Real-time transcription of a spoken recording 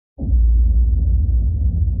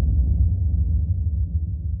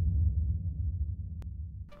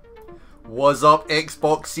What's up,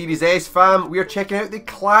 Xbox Series S fam? We are checking out the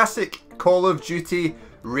classic Call of Duty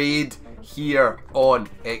Raid here on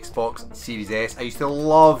Xbox Series S. I used to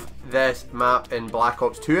love this map in Black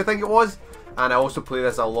Ops 2, I think it was, and I also play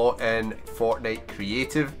this a lot in Fortnite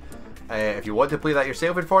Creative. If you want to play that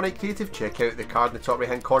yourself in Fortnite Creative, check out the card in the top right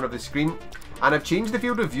hand corner of the screen. And I've changed the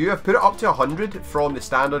field of view. I've put it up to 100 from the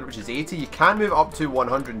standard, which is 80. You can move it up to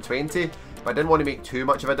 120. But I didn't want to make too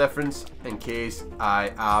much of a difference in case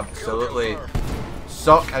I absolutely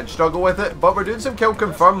suck and struggle with it. But we're doing some kill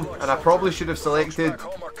confirmed, and I probably should have selected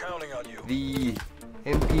the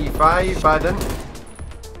MP5, but I didn't.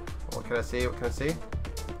 What can I say? What can I say?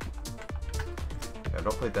 I've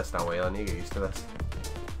not played this in a while. I need to get used to this.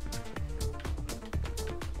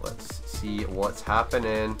 Let's see what's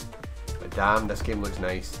happening. But damn, this game looks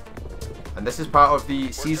nice. And this is part of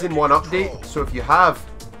the Season 1 update, so if you have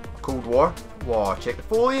Cold War, whoa, check the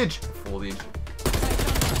foliage. Foliage.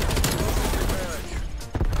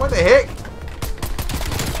 What the heck?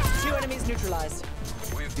 2 enemies neutralized.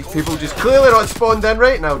 These people just clearly not spawned in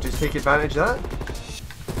right now. Just take advantage of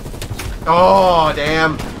that. Oh,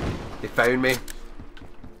 damn. They found me.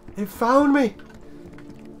 They found me.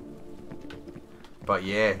 But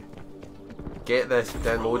yeah, get this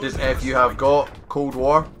downloaded if you have got Cold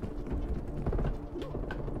War.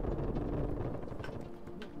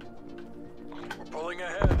 Pulling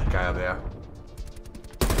ahead. Guy up there.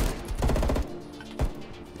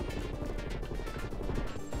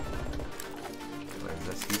 What is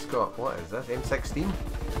this he's got? What is this? M16?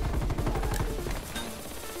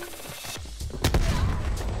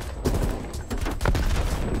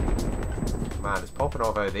 Man, it's popping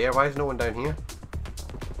off out there. Why is no one down here?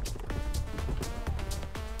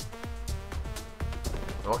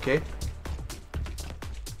 Okay.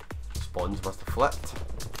 Spawns must have flipped.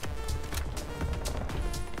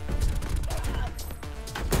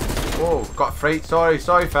 Whoa, got fright. Sorry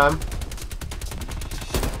fam.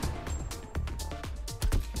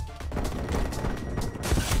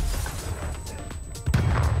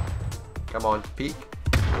 Come on, peek.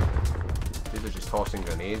 These are just tossing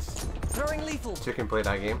grenades. Throwing lethal. Two can play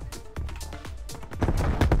that game.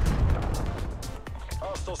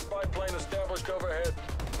 Hostile spy plane established overhead.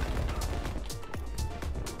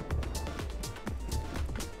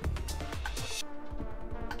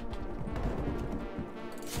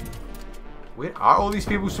 Where are all these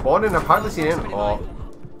people spawning? I've hardly seen them. Oh,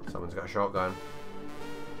 someone's got a shotgun.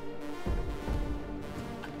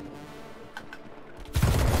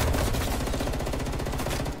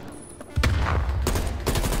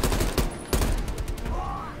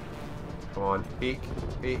 Come on, peek,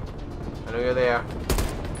 peek. I know you're there.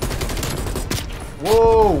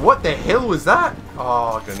 Whoa, what the hell was that?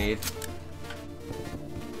 Oh, grenade.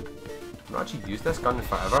 I've not actually used this gun in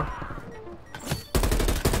forever.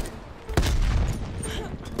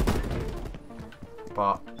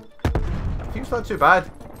 But I think it's not too bad.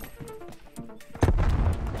 I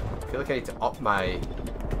feel like I need to up my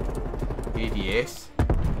ADS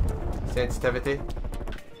sensitivity.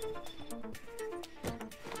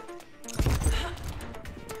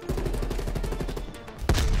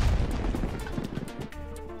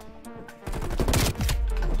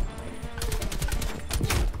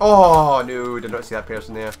 Oh no, did not see that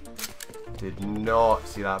person there. Did not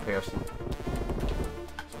see that person.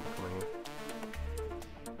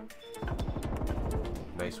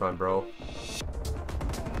 Nice one, bro.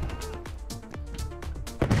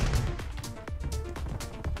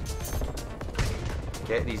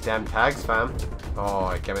 Get these damn tags, fam.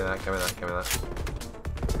 Oh, give me that, give me that, give me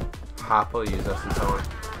that. Happily use this in someone.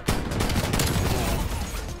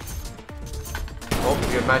 Oh,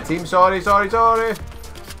 you're my team. Sorry.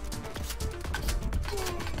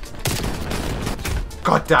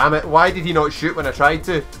 God damn it. Why did he not shoot when I tried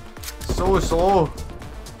to? So slow.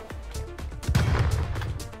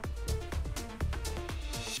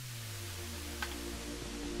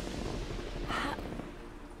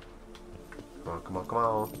 Come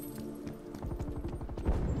on.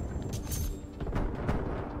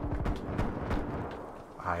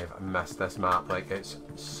 I've missed this map, like it's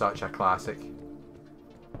such a classic.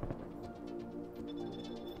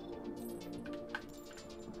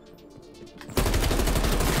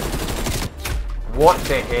 What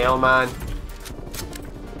the hell, man?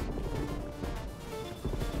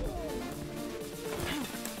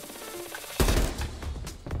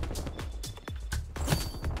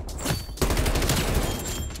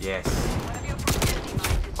 Yes.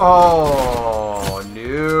 Oh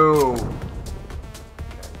no.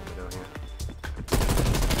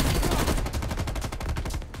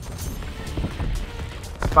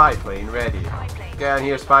 Spy plane ready. Get in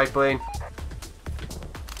here, spy plane.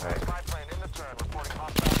 Right.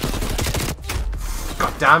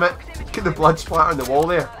 damn it! Look at the blood splatter on the wall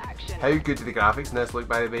there. How good do the graphics in this look,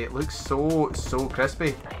 by the way? It looks so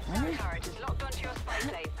crispy.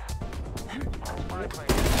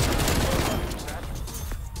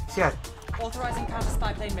 See, Authorizing counter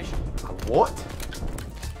spy plane mission. what?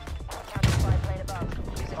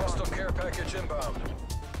 Hostile care package inbound.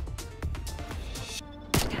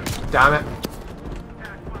 Damn it.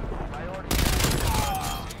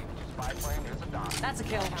 That's a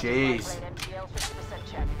kill. Jeez.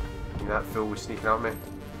 And that fool was sneaking up me.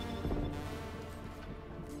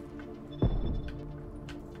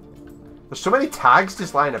 There's so many tags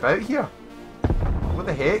just lying about here. What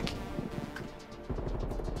the heck?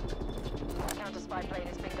 Counter spy plane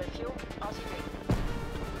is bingo fuel. RTB.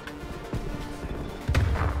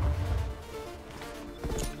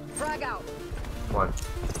 Frag out. Come on.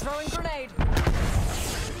 Throwing grenade.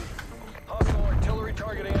 Hostile artillery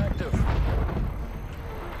targeting active.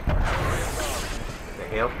 Artillery inbound. What the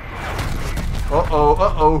hell? Uh-oh,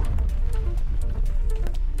 uh-oh.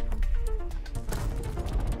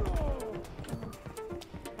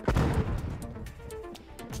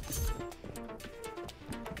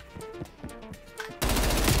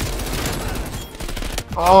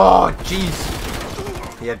 Oh,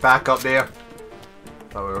 jeez. He had back up there.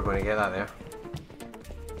 Thought we were going to get that there.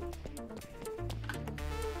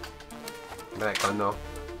 Look at that gun though.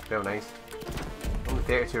 Real nice. Only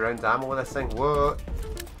 32 rounds ammo with this thing. What?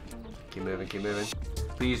 Keep moving, keep moving.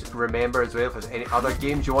 Please remember as well, if there's any other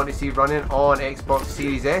games you want to see running on Xbox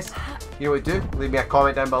Series S, you know what to do. Leave me a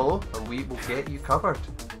comment down below and we will get you covered.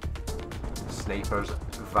 Snipers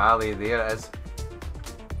Valley, there it is.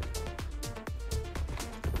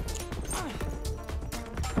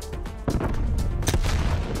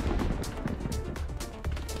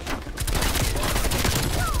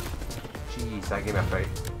 Jeez, that gave me a fright.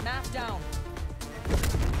 Math down.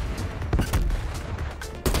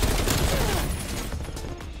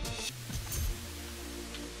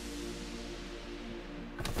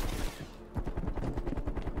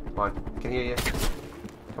 Come on, I can hear you.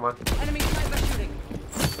 Come on. Enemy sniper shooting.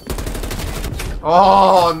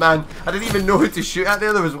 Oh man, I didn't even know who to shoot at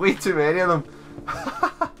there. There was way too many of them.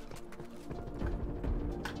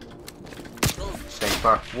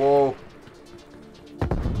 Sniper. Whoa.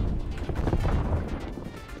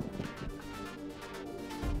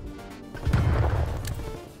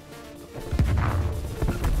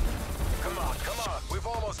 Come on. We've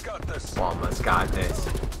almost got this. Almost got this.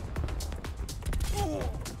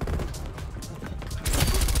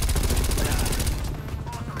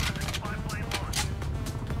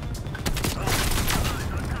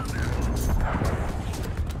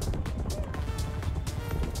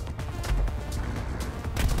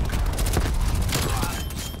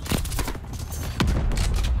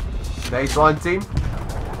 Nice one, team.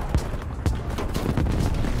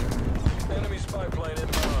 Enemy spy plane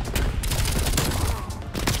inbound.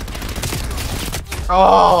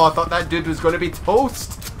 Oh, I thought that dude was going to be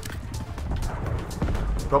toast.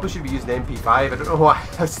 Probably should be using MP5. I don't know why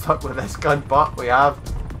I stuck with this gun, but we have.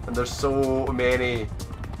 And there's so many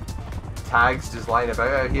tags just lying about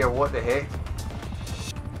out here. What the heck?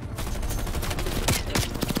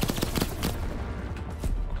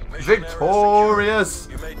 Mission area Victorious!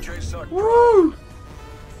 secure. You made JSOC drop. Woo!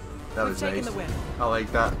 That was Taking nice. the win. I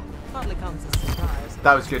like that. Hardly comes as a surprise.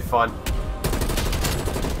 That was good fun.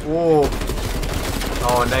 Whoa.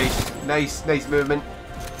 Oh, nice movement.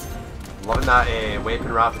 Loving that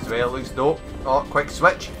weapon wrap as well. Looks dope. Oh, quick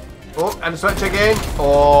switch. Oh, and switch again.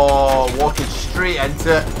 Oh, walking straight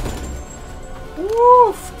into it.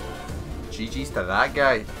 Woof. GG's to that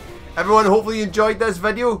guy. Everyone, hopefully you enjoyed this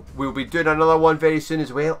video. We'll be doing another one very soon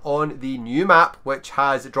as well on the new map, which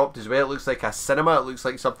has dropped as well. It looks like a cinema. It looks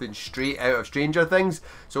like something straight out of Stranger Things.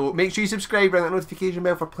 So make sure you subscribe, ring that notification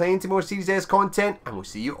bell for plenty more Series S content, and we'll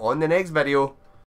see you on the next video.